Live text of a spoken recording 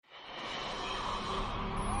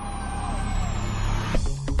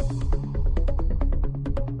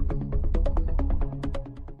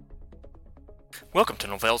Welcome to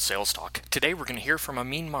Novell's Sales Talk. Today we're going to hear from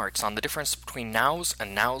Amin Martz on the difference between NOWS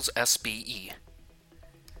and NOWS-SBE.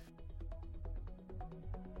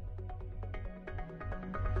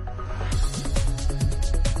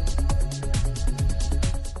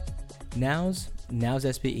 NOWS,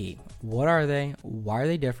 NOWS-SBE. What are they? Why are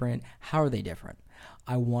they different? How are they different?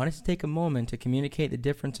 I wanted to take a moment to communicate the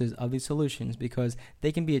differences of these solutions because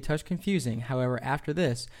they can be a touch confusing. However, after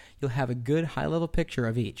this, you'll have a good high-level picture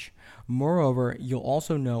of each. Moreover, you'll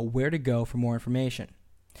also know where to go for more information.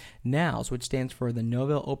 NOWS, which stands for the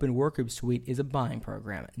Novell Open Workgroup Suite, is a buying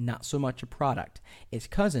program, not so much a product. Its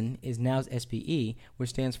cousin is NOWS-SBE, which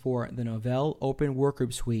stands for the Novell Open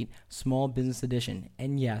Workgroup Suite Small Business Edition.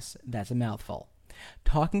 And yes, that's a mouthful.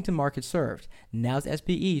 Talking to market served,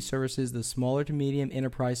 NOWS-SBE services the smaller to medium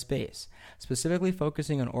enterprise space, specifically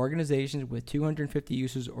focusing on organizations with 250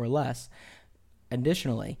 users or less.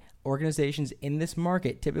 Additionally, organizations in this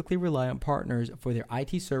market typically rely on partners for their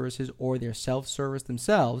IT services or their self-service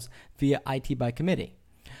themselves via IT by committee.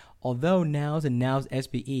 Although NOWS and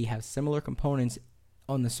NOWS-SBE have similar components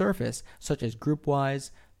on the surface, such as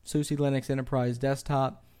GroupWise, SUSE Linux Enterprise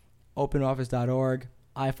Desktop, OpenOffice.org,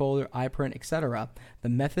 iFolder, iPrint, etc., the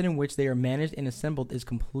method in which they are managed and assembled is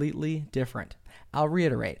completely different. I'll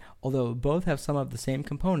reiterate, although both have some of the same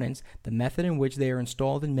components, the method in which they are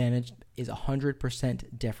installed and managed is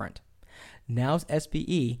 100% different.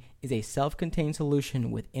 NOWS-SBE is a self-contained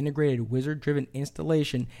solution with integrated wizard-driven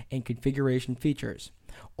installation and configuration features.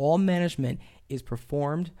 All management is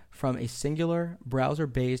performed from a singular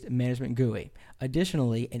browser-based management GUI.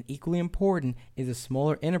 Additionally, and equally important, is a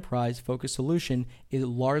smaller enterprise-focused solution is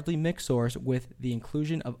largely mixed source with the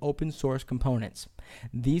inclusion of open source components.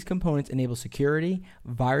 These components enable security,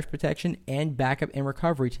 virus protection, and backup and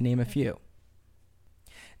recovery, to name a few.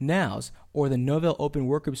 NOWS, or the Novell Open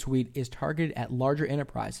Workgroup Suite, is targeted at larger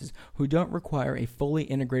enterprises who don't require a fully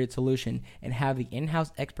integrated solution and have the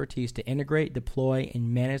in-house expertise to integrate, deploy,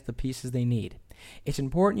 and manage the pieces they need. It's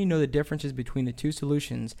important you know the differences between the two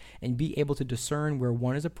solutions and be able to discern where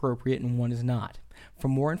one is appropriate and one is not. For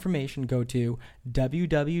more information, go to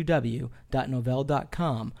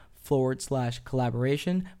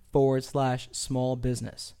www.novell.com/collaboration/small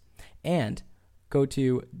business and go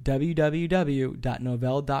to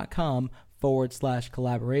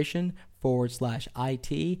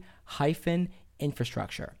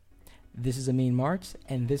www.novell.com/collaboration/IT-infrastructure. This is Amin Martz,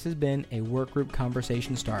 and this has been a Workgroup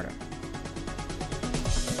Conversation Starter.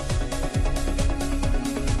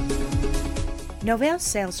 Novell's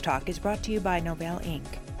Sales Talk is brought to you by Novell Inc.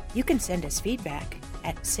 You can send us feedback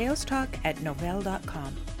at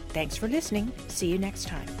salestalk@novell.com. Thanks for listening. See you next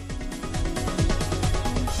time.